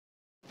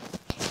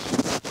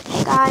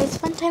guys,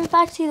 Funtime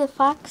Foxy the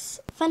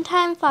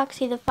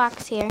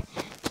Fox here.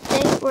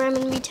 Today where I'm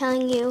going to be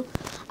telling you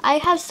I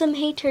have some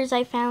haters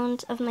I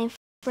found of my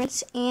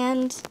friends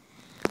and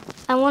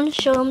I want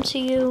to show them to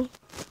you.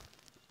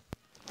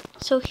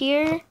 So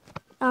here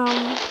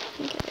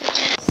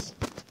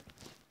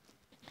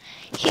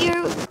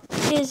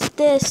is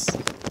this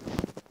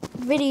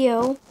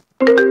video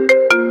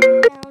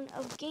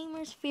of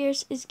Gamers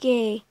Fierce is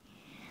gay.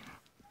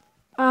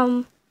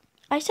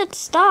 I said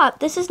stop.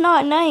 This is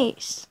not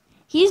nice.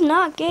 He's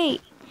not gay.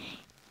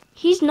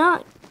 He's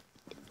not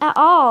at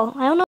all.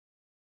 I don't know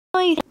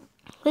what you think.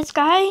 This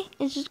guy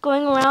is just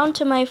going around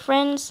to my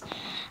friend's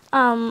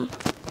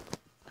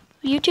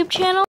YouTube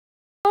channel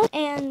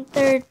and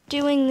they're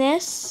doing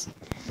this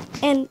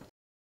and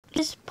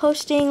just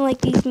posting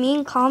like these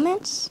mean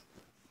comments.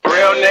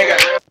 Real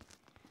nigga.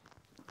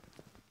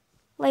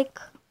 Like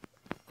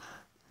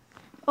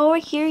over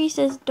here he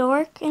says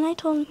dork and I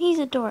told him he's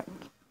a dork.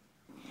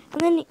 And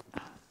then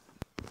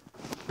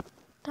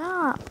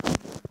stop.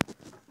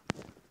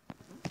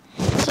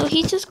 So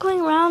he's just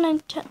going around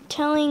and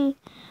telling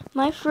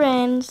my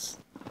friends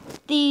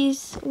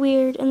these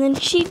weird, and then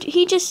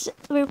he just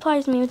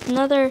replies me with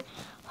another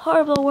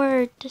horrible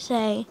word to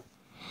say.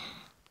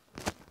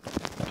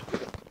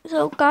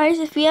 So guys,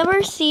 if you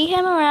ever see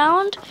him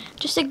around,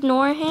 just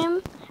ignore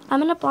him.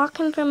 I'm gonna block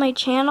him from my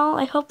channel.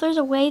 I hope there's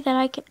a way that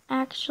I can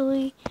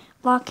actually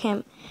block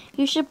him.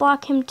 You should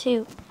block him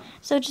too.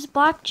 So just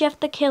block Jeff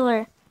the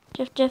Killer.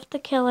 Jeff the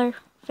Killer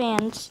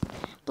fans.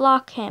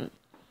 Block him.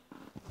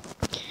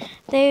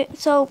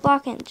 So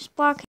block him. Just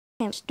block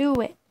him. Just do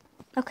it.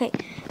 Okay.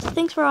 So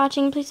thanks for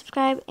watching. Please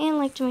subscribe and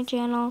like to my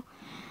channel.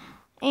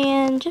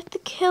 And Jeff the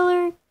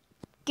Killer,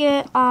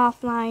 get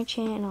off my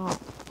channel.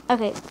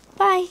 Okay.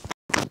 Bye.